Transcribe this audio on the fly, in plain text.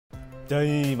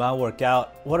Damn, I work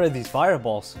out. What are these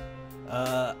fireballs?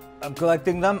 I'm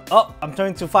collecting them. Oh, I'm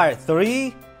turning to fire.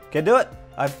 3. Can do it.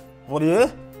 I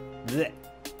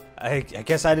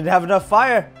guess I didn't have enough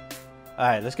fire.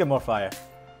 Alright, let's get more fire.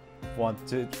 1,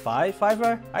 2, 5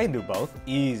 fire? I can do both.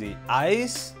 Easy.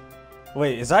 Ice?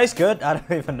 Wait, is ice good? I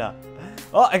don't even know.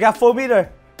 Oh, I got 4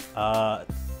 meter.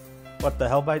 What the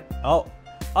hell? Oh,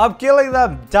 I'm killing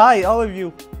them. Die, all of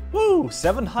you. Woo,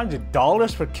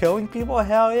 $700 for killing people?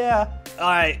 Hell yeah.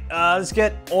 Alright, let's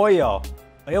get oil.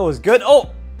 Oil is good.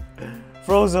 Oh,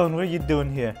 Frozone, what are you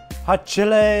doing here? Hot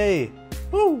chili.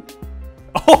 Woo.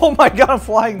 Oh my god, I'm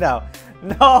flying now.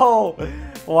 No.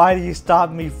 Why do you stop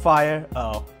me, fire?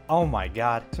 Uh-oh. Oh my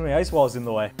god. Too many ice walls in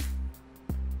the way.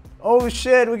 Oh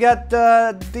shit, we got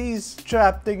these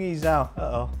trap thingies now.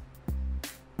 Uh-oh.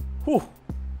 Whew.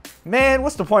 Man,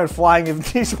 what's the point of flying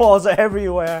if these walls are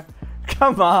everywhere?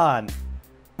 Come on.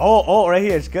 Oh, right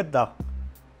here. It's good though.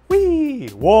 Whee!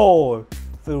 Whoa.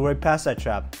 Flew right past that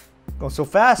trap. Going so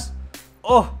fast.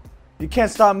 Oh, you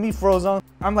can't stop me, Frozone.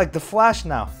 I'm like the Flash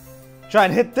now. Try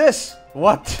and hit this.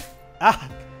 What? Ah.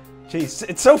 Jeez,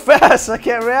 it's so fast. I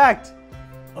can't react.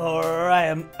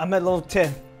 Alright, I'm at level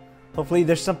 10. Hopefully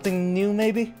there's something new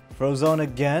maybe. Frozone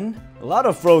again. A lot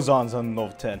of Frozones on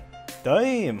level 10.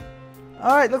 Damn.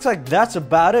 Alright, looks like that's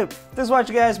about it. Thanks for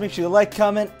watching, guys. Make sure you like,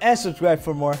 comment, and subscribe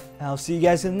for more. I'll see you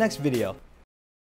guys in the next video.